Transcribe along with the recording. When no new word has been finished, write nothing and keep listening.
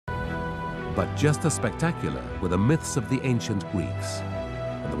But just as spectacular were the myths of the ancient Greeks,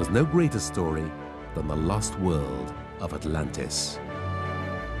 and there was no greater story than the lost world of Atlantis.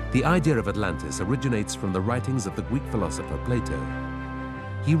 The idea of Atlantis originates from the writings of the Greek philosopher Plato.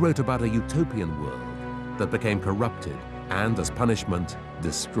 He wrote about a utopian world that became corrupted and, as punishment,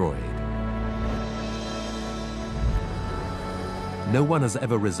 destroyed. No one has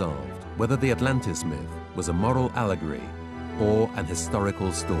ever resolved whether the Atlantis myth was a moral allegory or an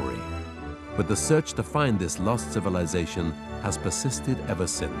historical story. But the search to find this lost civilization has persisted ever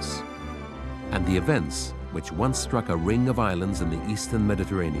since. And the events, which once struck a ring of islands in the eastern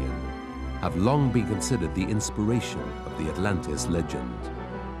Mediterranean, have long been considered the inspiration of the Atlantis legend.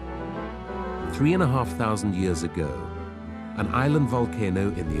 3,500 years ago, an island volcano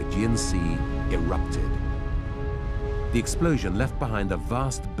in the Aegean Sea erupted. The explosion left behind a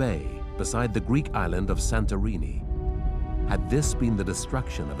vast bay beside the Greek island of Santorini. Had this been the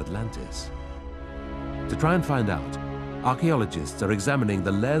destruction of Atlantis? To try and find out, archaeologists are examining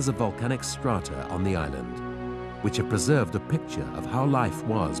the layers of volcanic strata on the island, which have preserved a picture of how life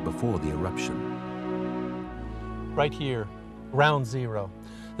was before the eruption. Right here, ground zero.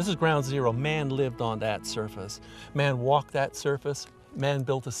 This is ground zero. Man lived on that surface. Man walked that surface. Man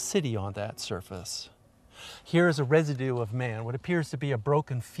built a city on that surface. Here is a residue of man, what appears to be a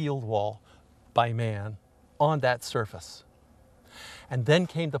broken field wall by man on that surface. And then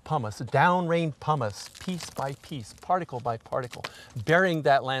came the pumice, down rained pumice, piece by piece, particle by particle, burying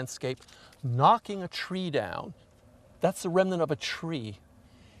that landscape, knocking a tree down. That's the remnant of a tree.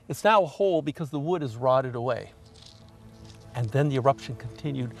 It's now a hole because the wood is rotted away. And then the eruption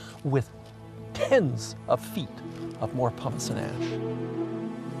continued with tens of feet of more pumice and ash.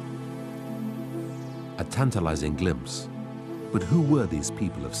 A tantalizing glimpse. But who were these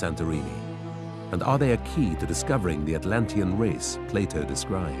people of Santorini? And are they a key to discovering the Atlantean race Plato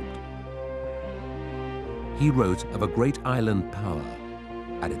described? He wrote of a great island power.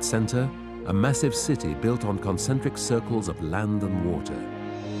 At its center, a massive city built on concentric circles of land and water.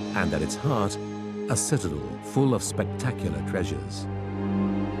 And at its heart, a citadel full of spectacular treasures.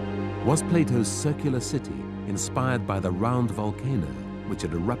 Was Plato's circular city inspired by the round volcano which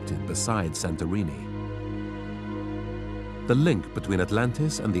had erupted beside Santorini? The link between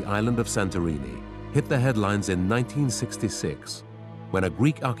Atlantis and the island of Santorini hit the headlines in 1966 when a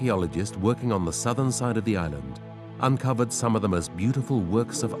Greek archaeologist working on the southern side of the island uncovered some of the most beautiful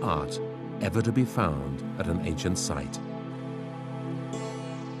works of art ever to be found at an ancient site.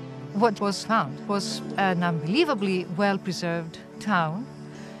 What was found was an unbelievably well-preserved town.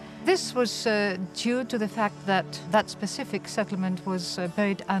 This was due to the fact that that specific settlement was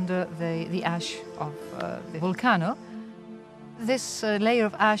buried under the ash of the volcano. This layer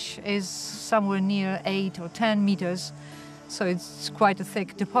of ash is somewhere near 8 or 10 meters, so it's quite a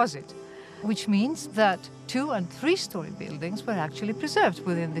thick deposit, which means that 2- and 3-story buildings were actually preserved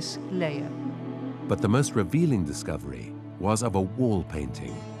within this layer. But the most revealing discovery was of a wall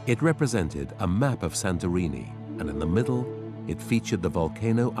painting. It represented a map of Santorini, and in the middle, it featured the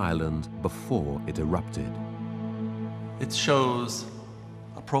volcano island before it erupted. It shows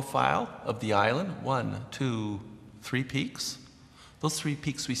a profile of the island, 1, 2, 3 peaks. Those 3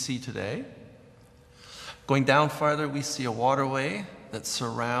 peaks we see today. Going down farther, we see a waterway that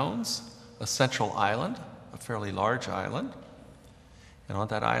surrounds a central island, a fairly large island, and on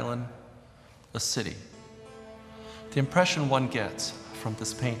that island, a city. The impression one gets from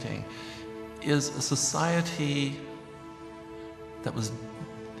this painting is a society that was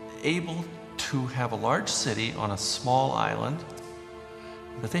able to have a large city on a small island,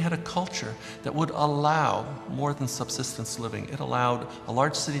 that they had a culture that would allow more than subsistence living. It allowed a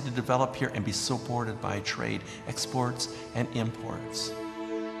large city to develop here and be supported by trade, exports and imports.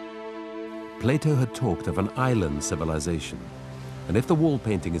 Plato had talked of an island civilization, and if the wall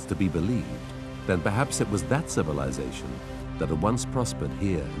painting is to be believed, then perhaps it was that civilization that had once prospered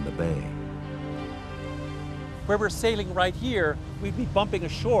here in the bay. Where we're sailing right here, we'd be bumping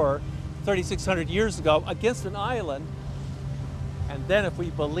ashore 3,600 years ago against an island. And then if we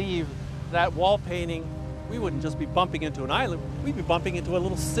believe that wall painting, we wouldn't just be bumping into an island, we'd be bumping into a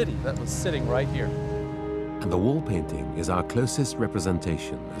little city that was sitting right here. And the wall painting is our closest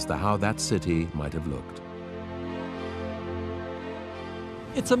representation as to how that city might have looked.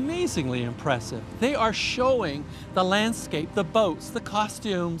 It's amazingly impressive. They are showing the landscape, the boats, the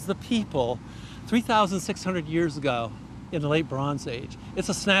costumes, the people, 3,600 years ago in the late Bronze Age. It's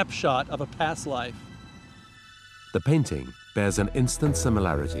a snapshot of a past life. The painting bears an instant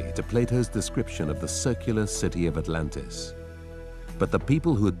similarity to Plato's description of the circular city of Atlantis. But the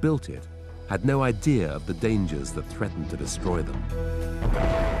people who had built it had no idea of the dangers that threatened to destroy them.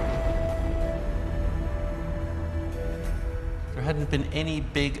 hadn't been any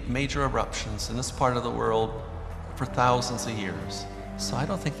big major eruptions in this part of the world for thousands of years. So I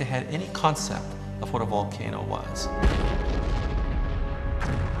don't think they had any concept of what a volcano was.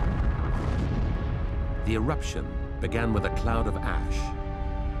 The eruption began with a cloud of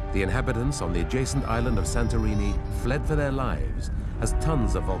ash. The inhabitants on the adjacent island of Santorini fled for their lives as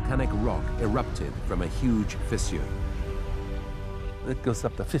tons of volcanic rock erupted from a huge fissure. It goes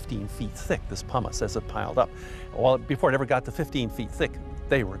up to 15 feet thick, this pumice, as it piled up. Well, before it ever got to 15 feet thick,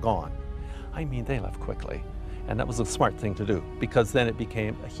 they were gone. I mean, they left quickly. And that was a smart thing to do, because then it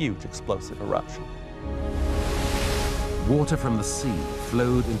became a huge explosive eruption. Water from the sea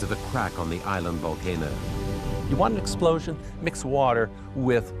flowed into the crack on the island volcano. You want an explosion, mix water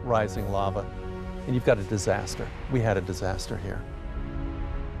with rising lava, and you've got a disaster. We had a disaster here.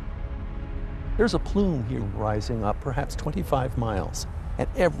 There's a plume here rising up perhaps 25 miles, and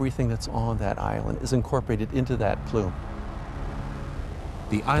everything that's on that island is incorporated into that plume.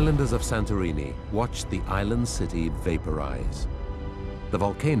 The islanders of Santorini watched the island city vaporize. The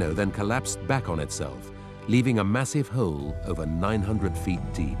volcano then collapsed back on itself, leaving a massive hole over 900 feet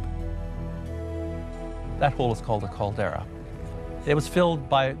deep. That hole is called a caldera. It was filled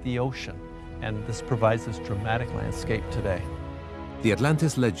by the ocean, and this provides this dramatic landscape today. The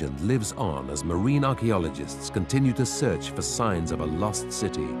Atlantis legend lives on as marine archaeologists continue to search for signs of a lost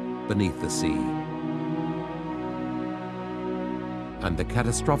city beneath the sea. And the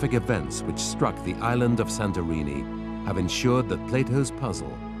catastrophic events which struck the island of Santorini have ensured that Plato's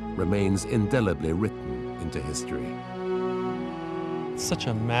puzzle remains indelibly written into history. Such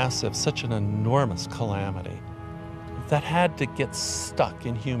a massive, such an enormous calamity that had to get stuck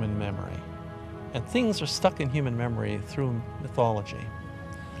in human memory. And things are stuck in human memory through mythology.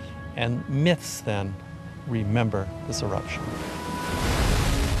 And myths then remember this eruption.